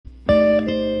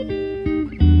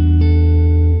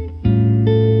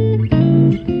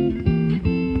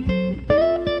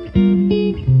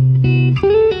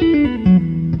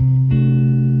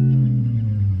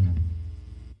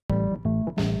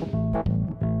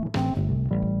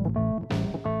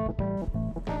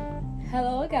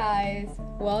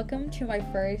Welcome to my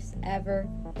first ever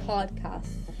podcast.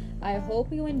 I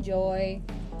hope you enjoy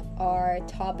our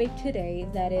topic today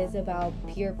that is about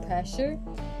peer pressure,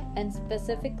 and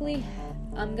specifically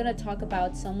I'm going to talk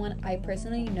about someone I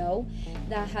personally know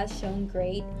that has shown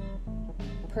great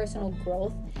personal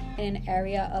growth in an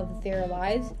area of their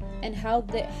lives and how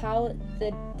they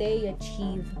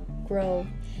achieve growth,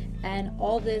 and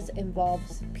all this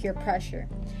involves peer pressure.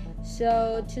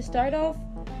 So to start off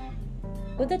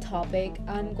with the topic,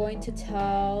 I'm going to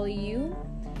tell you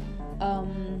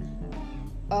the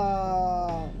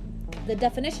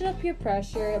definition of peer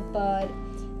pressure, but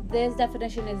this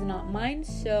definition is not mine.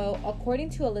 So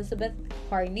according to Elizabeth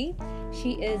Harney,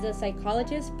 she is a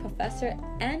psychologist, professor,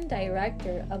 and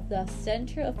director of the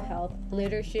Center of Health,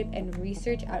 Leadership, and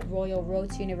Research at Royal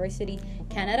Roads University,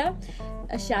 Canada.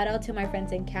 A shout out to my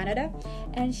friends in Canada.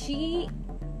 And she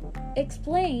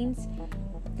explains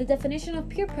the definition of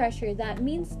peer pressure. That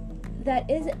means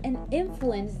that is an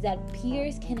influence that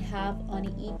peers can have on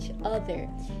each other.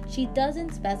 She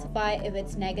doesn't specify if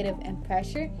it's negative and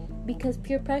pressure, because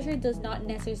peer pressure does not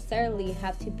necessarily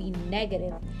have to be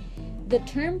negative. The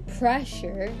term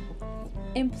pressure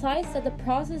implies that the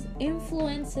process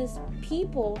influences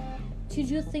people to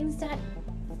do things that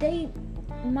they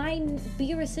might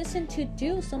be resistant to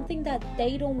do, something that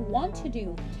they don't want to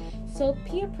do. So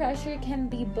peer pressure can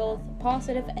be both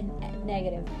positive and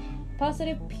negative.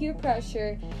 Positive peer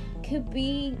pressure could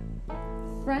be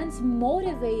friends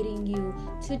motivating you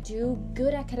to do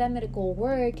good academical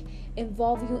work,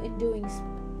 involve you in doing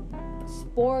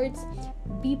sports,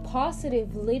 be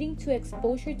positive, leading to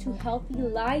exposure to healthy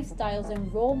lifestyles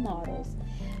and role models.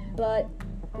 But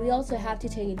we also have to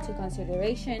take into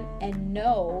consideration and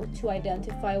know to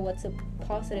identify what's a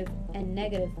positive and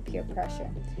negative peer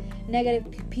pressure. Negative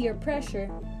peer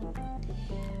pressure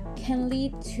can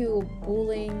lead to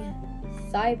bullying,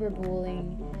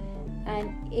 cyberbullying,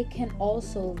 and it can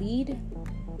also lead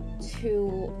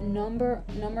to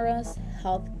numerous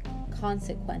health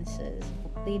consequences,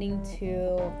 leading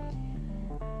to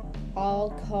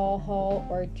alcohol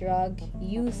or drug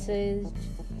usage,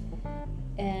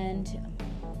 and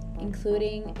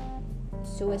including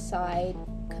suicide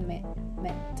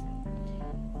commitment.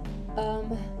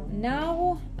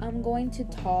 Now I'm going to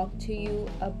talk to you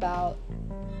about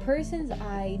persons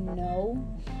I know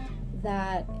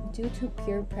that due to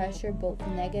peer pressure, both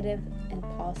negative and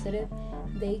positive,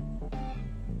 they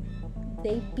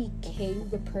became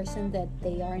the person that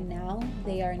they are now.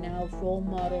 They are now role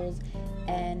models,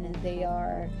 and they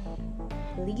are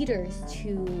leaders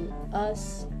to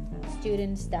us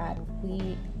students that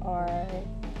we are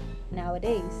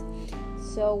nowadays.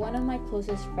 So one of my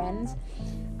closest friends,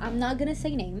 I'm not gonna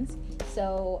say names,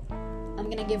 so I'm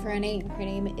gonna give her a name. Her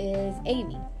name is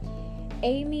Amy.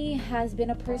 Amy has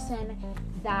been a person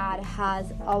that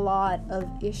has a lot of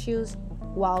issues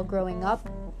while growing up.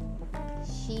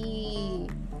 She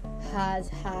has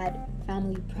had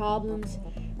family problems.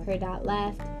 Her dad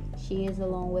left. She is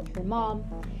alone with her mom.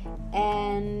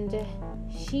 And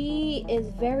she is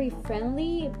very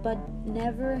friendly, but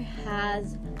never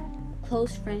has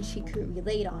close friends she could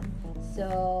relate on.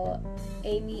 So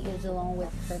Amy is alone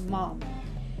with her mom.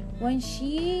 When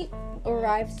she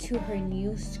arrived to her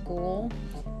new school,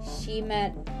 she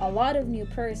met a lot of new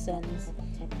persons.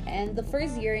 And the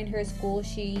first year in her school,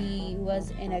 she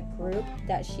was in a group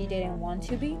that she didn't want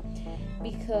to be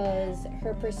because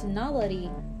her personality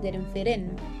didn't fit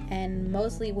in. And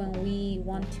mostly when we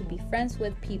want to be friends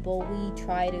with people, we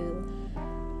try to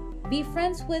be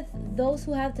friends with those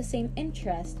who have the same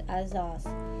interest as us.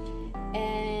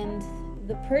 And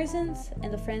the persons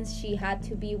and the friends she had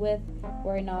to be with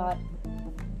were not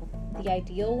the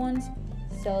ideal ones.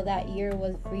 So that year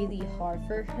was really hard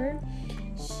for her.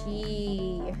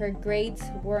 Her grades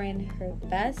weren't her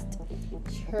best.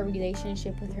 Her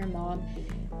relationship with her mom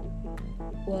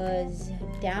was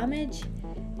damaged,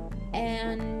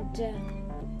 and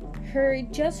her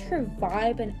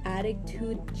vibe and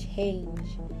attitude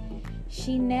changed.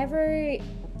 She never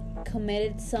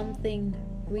committed something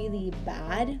really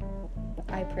bad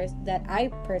that I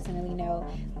personally know,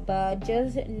 but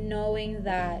just knowing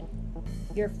that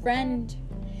your friend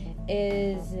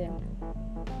is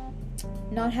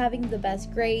not having the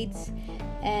best grades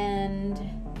and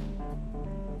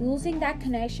losing that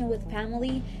connection with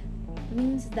family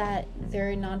means that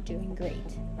they're not doing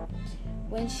great.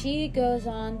 When she goes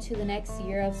on to the next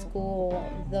year of school,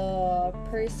 the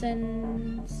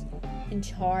persons in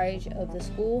charge of the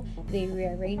school, they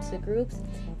rearrange the groups,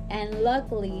 and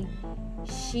luckily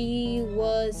she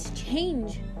was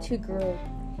changed to group.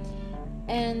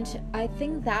 And I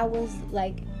think that was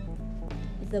like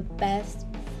the best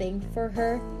thing for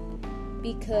her,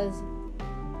 because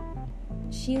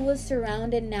she was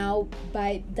surrounded now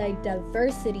by the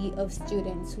diversity of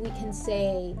students. We can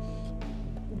say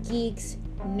geeks,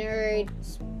 nerd,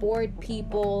 sport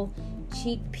people,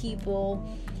 cheek people,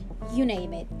 you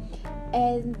name it.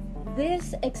 And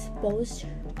this exposed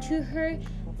to her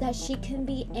that she can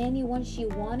be anyone she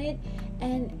wanted,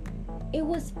 and it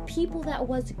was people that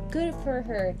was good for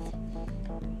her.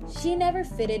 She never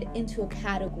fitted into a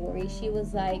category. She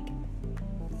was like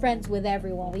friends with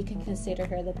everyone. We can consider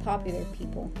her the popular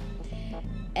people.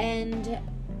 And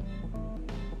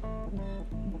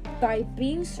by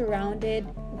being surrounded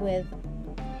with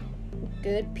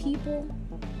good people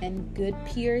and good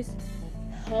peers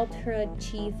helped her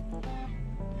achieve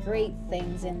great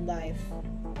things in life,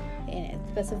 and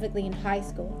specifically in high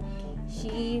school.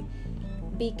 She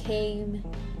became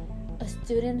a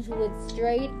student with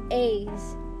straight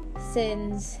A's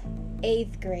since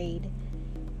 8th grade.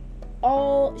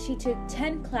 She took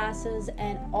 10 classes,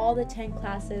 and all the 10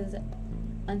 classes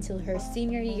until her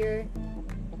senior year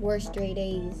were straight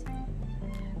A's.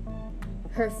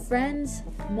 Her friends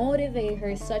motivate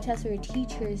her, such as her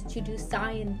teachers, to do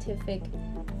scientific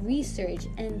research,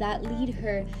 and that lead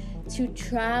her to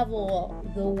travel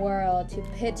the world, to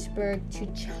Pittsburgh, to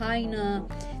China,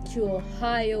 to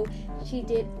Ohio. She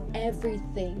did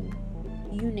everything,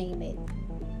 you name it.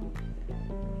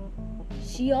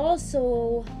 She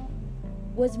also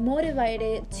was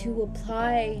motivated to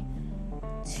apply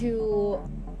to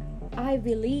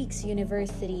Ivy League's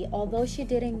university. Although she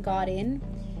didn't got in,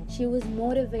 she was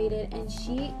motivated, and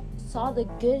she saw the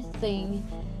good thing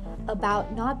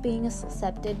about not being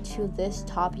accepted to this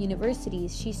top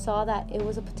universities. She saw that it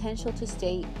was a potential to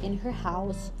stay in her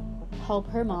house, help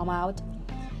her mom out,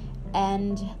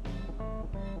 and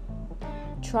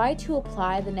try to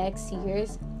apply the next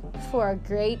years for a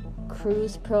great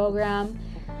cruise program,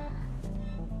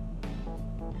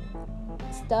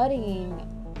 studying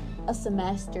a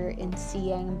semester in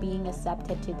SIA and being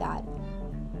accepted to that.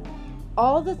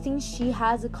 All the things she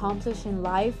has accomplished in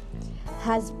life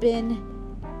has been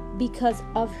because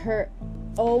of her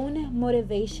own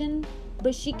motivation,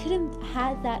 but she couldn't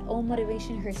have that own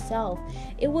motivation herself.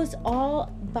 It was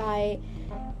all by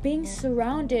being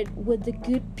surrounded with the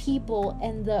good people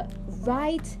and the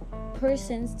right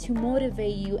persons to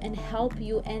motivate you and help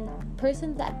you, and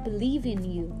persons that believe in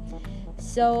you.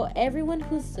 So everyone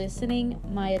who's listening,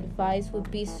 my advice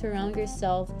would be surround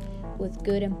yourself with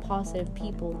good and positive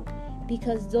people,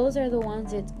 because those are the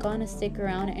ones that's gonna stick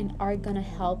around and are gonna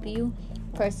help you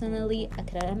personally,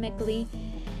 academically,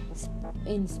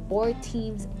 in sport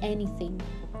teams, anything.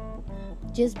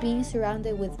 Just being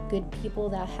surrounded with good people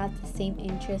that have the same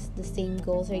interests, the same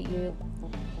goals as you,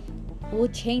 will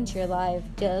change your life,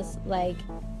 just like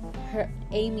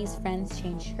Amy's friends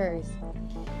changed hers.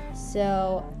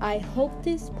 So I hope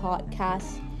this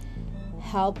podcast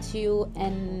helped you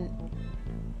and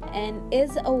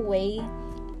is a way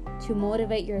to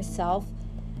motivate yourself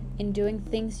in doing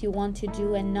things you want to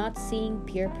do, and not seeing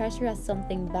peer pressure as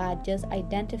something bad, just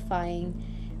identifying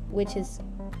which is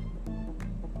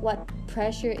what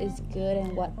pressure is good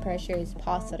and what pressure is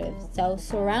positive. So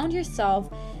surround yourself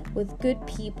with good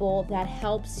people that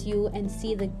helps you and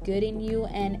see the good in you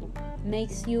and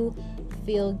makes you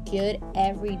feel good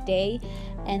every day,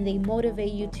 and they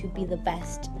motivate you to be the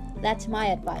best. That's my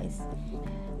advice.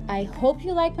 I hope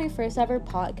you like my first ever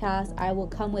podcast. I will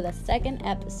come with a second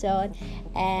episode,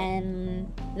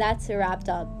 and that's a wrapped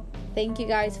up. Thank you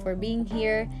guys for being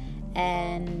here,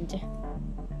 and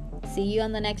see you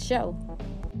on the next show.